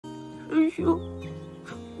师兄，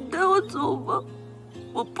你带我走吧，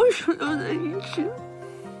我不想留在一起。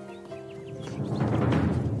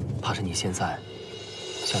怕是你现在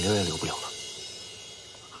想留也留不了了。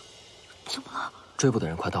怎么了？追捕的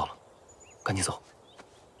人快到了，赶紧走。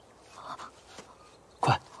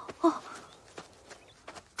快！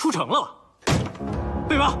出城了，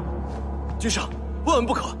北拔，君上，万万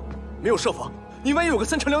不可，没有设防，你万一有个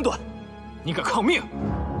三长两短，你敢抗命？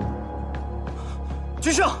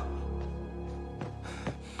君上。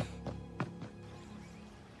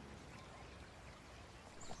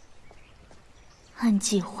 按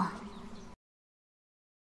计划，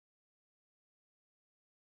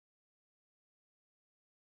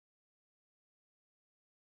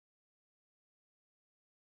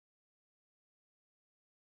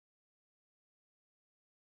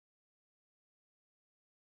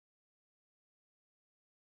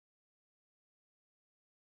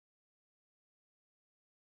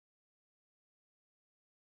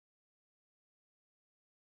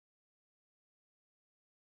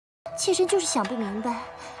妾身就是想不明白。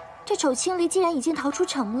 这丑青离既然已经逃出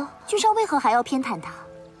城了，君上为何还要偏袒他？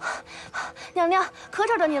娘娘，可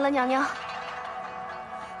找着您了，娘娘。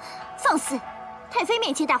放肆！太妃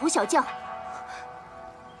面前大呼小叫。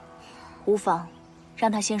无妨，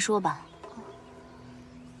让他先说吧。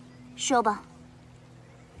说吧。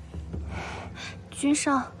君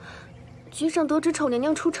上得知丑娘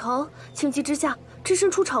娘出城，情急之下只身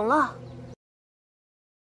出城了。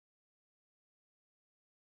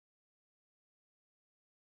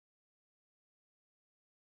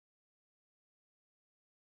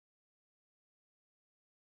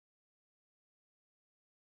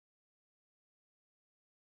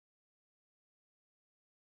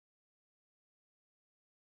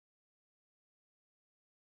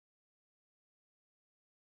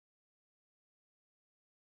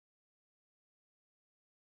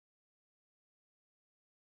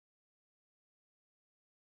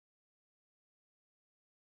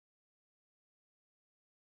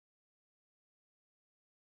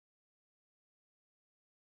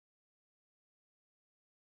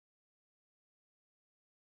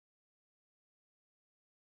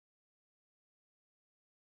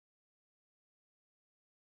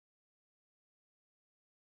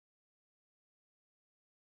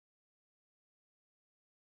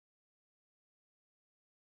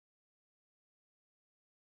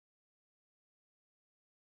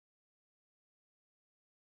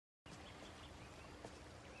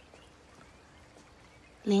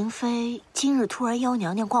 灵妃今日突然邀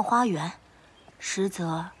娘娘逛花园，实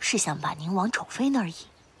则是想把您往宠妃那儿引。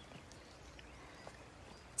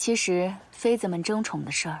其实妃子们争宠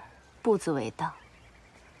的事儿不足为道，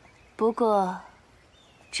不过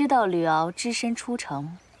知道吕敖只身出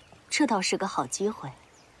城，这倒是个好机会。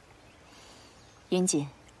云锦，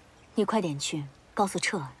你快点去告诉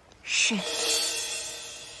彻儿。是。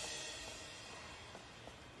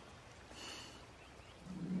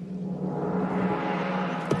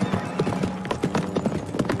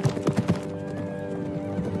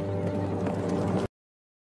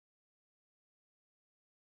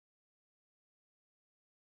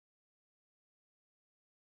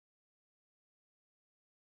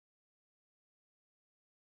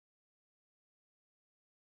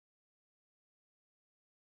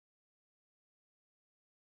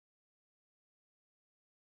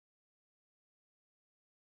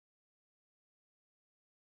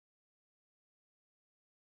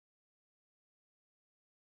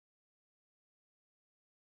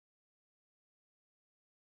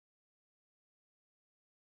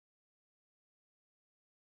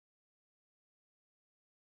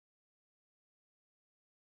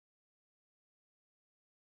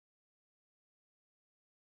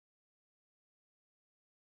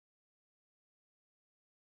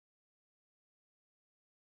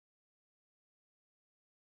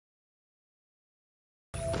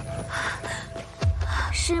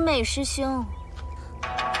 师妹师兄，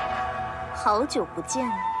好久不见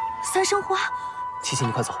了。三生花，七七，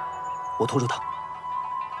你快走，我拖住他。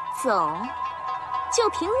走，就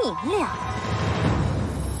凭你们俩？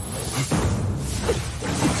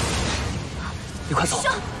你快走！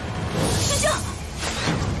师兄，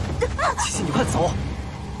七七，你快走！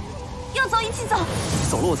要走一起走。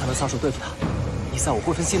走了我才能撒手对付他，你在我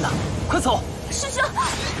会分心的。快走！师兄，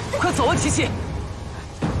快走啊，七七！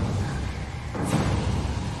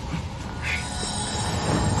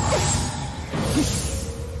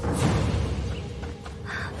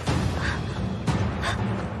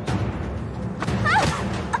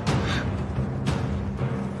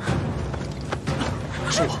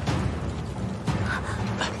 是我，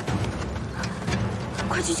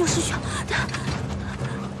快去救师兄！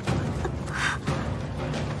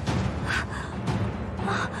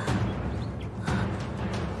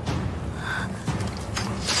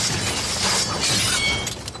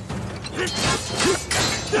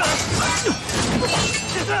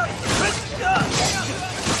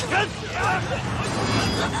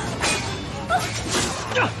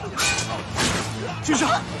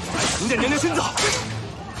见娘娘身子，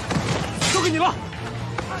交给你了。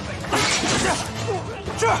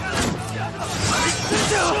是。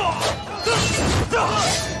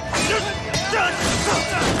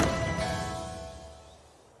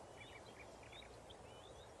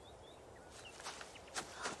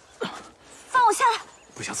放我下来！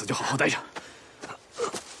不想死就好好待着。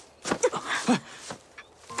哎，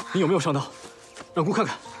你有没有伤到？让姑看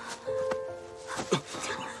看。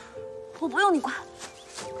我不用你管。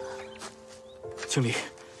青离，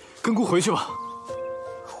跟姑回去吧。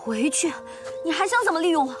回去？你还想怎么利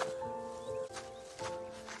用我？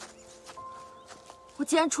我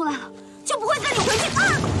既然出来了，就不会跟你回去。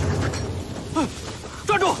啊！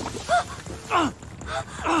抓住！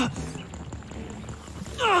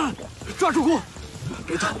抓住姑！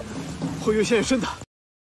别动，会越陷越深的。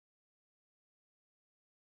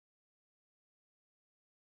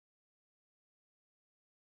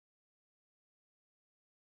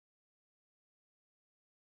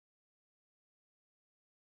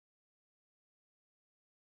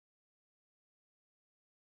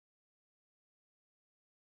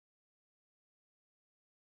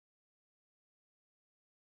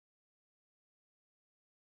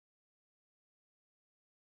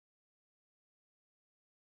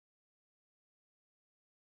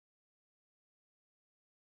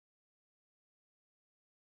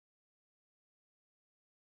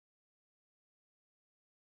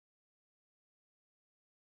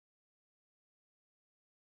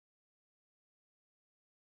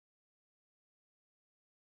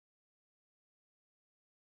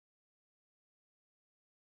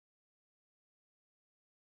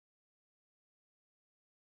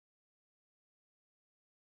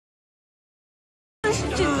自始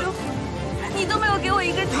至终，你都没有给我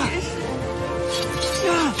一个解释。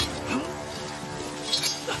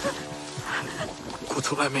我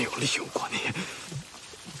从来没有利用过你。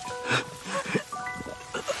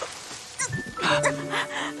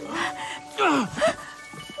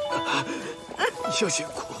你相信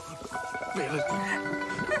姑，为了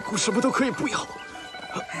你，姑什么都可以不要。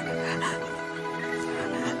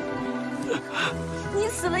你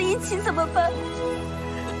死了一起怎么办？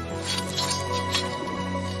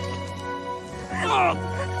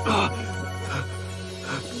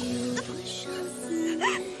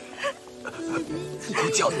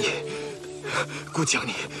姑将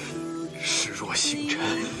你视若星辰，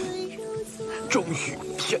忠于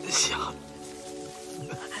天下。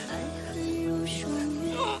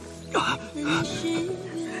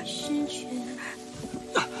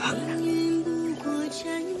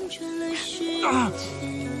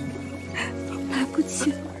来不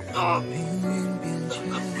及了。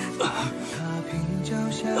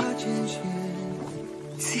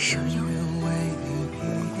此生有你，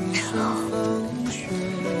真好。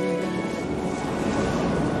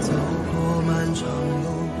走过漫长路，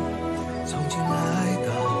从今来到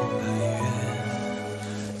本源，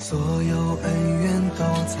所有恩怨都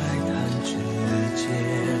在弹指间。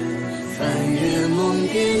翻越梦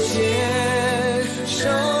边界，守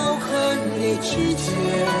恨你指尖，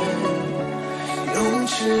用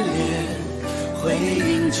痴恋回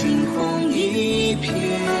应惊鸿一瞥。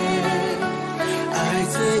爱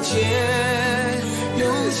自坚，用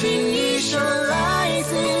尽一生来自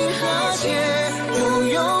和解，用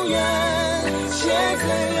永远写怎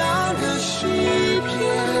样的诗篇？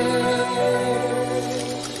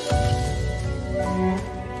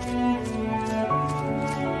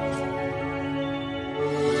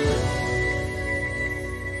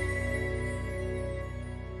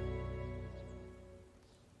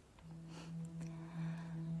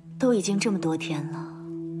都已经这么多天了，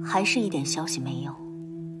还是一点消息没有。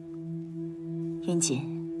云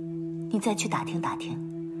锦，你再去打听打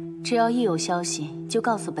听，只要一有消息就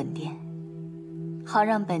告诉本殿，好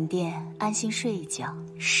让本殿安心睡一觉。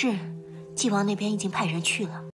是，纪王那边已经派人去了。